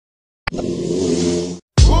Yeah,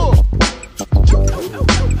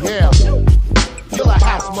 Killer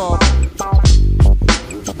House, mom.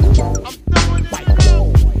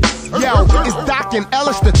 Yo, it's Doc and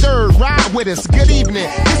Ellis the third. Ride with us. Good evening.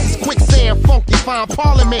 This is quicksand, funky, fine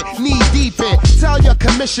parliament, knee deep in. Tell your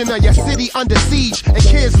commissioner your city under siege, and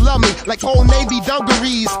kids love me like Old Navy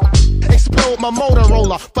dungarees. Explode my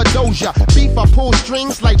Motorola for Doja. Beef, I pull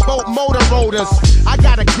strings like boat motor rotors. I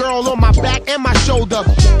got a girl on my back and my shoulder,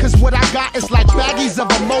 cause what I got is like baggies of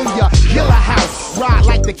ammonia. Killer House, ride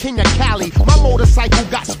like the king of Cali. My motorcycle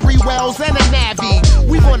got spree wells and a navvy.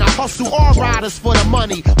 We wanna hustle all riders for the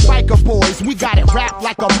money. Biker boys, we got it wrapped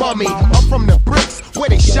like a mummy. I'm from the bricks where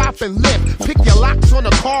they shop and live. Pick your locks on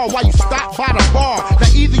the car while you stop by the bar. Now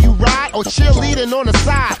either you ride or cheerleading on the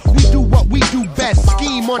side. We do what we do best,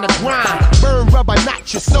 scheme on the grind. Burn rubber,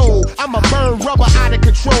 not your soul. I'ma burn rubber out of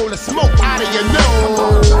control, the smoke out of your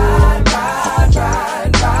nose. Ride, ride,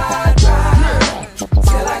 ride, ride, ride,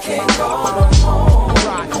 till I can't go no more.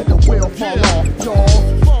 Ride till the wheel fall off, y'all.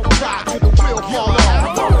 Ride till the wheel fall off.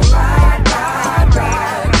 I'm gonna ride, ride,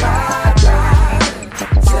 ride, ride,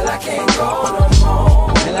 ride, till I can't go no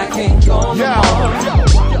more. Till I can't go no more.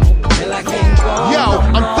 Till I can't go. Yo,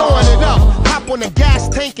 I'm throwing it up. Hop on the gas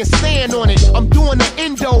tank and stand on it. I'm doing the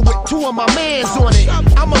endo with two of my mans on it.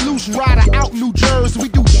 I'm a loose rider out New Jersey. We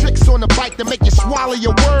do tricks on the bike to make you swallow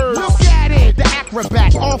your words. Look at it, the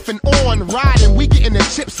acrobat off and on riding. We getting the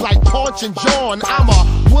chips like Paunch and John. I'm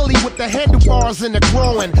a Willie with the handlebars and the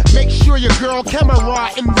growing. Make sure your girl camera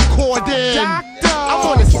and recording. I'm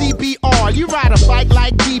on a CBR. You ride a bike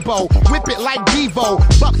like Debo, whip it like Devo.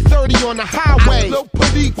 Buck 30 on the highway.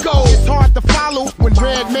 It's hard to follow when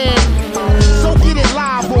Redman. So get it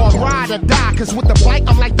live or ride or die. Cause with the bike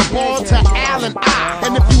I'm like the ball to Allen I.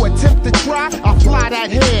 And if you attempt to try, I'll fly that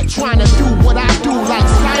head. Trying to do what I do like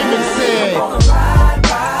Simon said. Ride,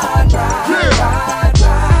 ride, ride, ride,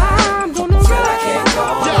 ride. I'm gonna ride till I can't go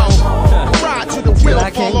no more. Ride till the wheel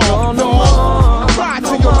fall off, no more. Ride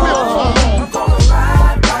till your wheel fall off. I'm gonna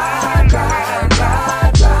ride, ride, ride,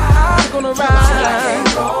 ride, ride. I'm gonna ride till I can't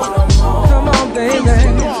go no more. Come on, baby.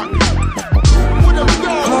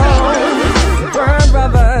 Burn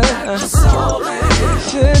rubber,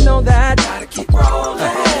 should know that. Gotta keep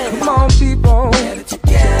rolling. Come on, people, get it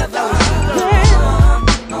together.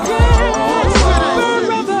 Burn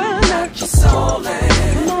rubber, not your soul.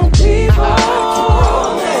 Come on, people,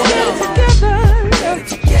 get it together. Get it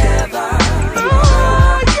together.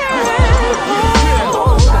 Oh yeah.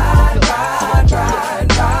 Ride, ride,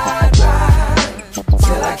 ride, ride, ride,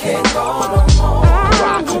 till I can't go no more.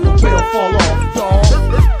 Ride till the wheel fall off, y'all.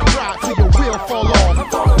 Ride till your wheel fall off. I'm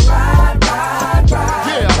gonna ride, ride, ride,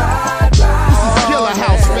 Yeah. ride, ride. This is Killer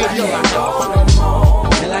House, baby.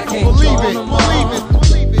 Till I can't Believe go it, no more. believe it,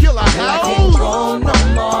 believe it. Killer Till I can't House. go no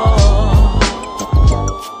more.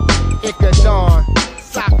 Icadon,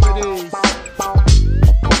 Socrates,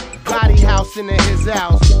 Gotti House in his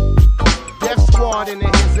house, Death Squad in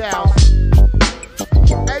his house.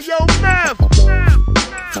 Hey yo, Meth.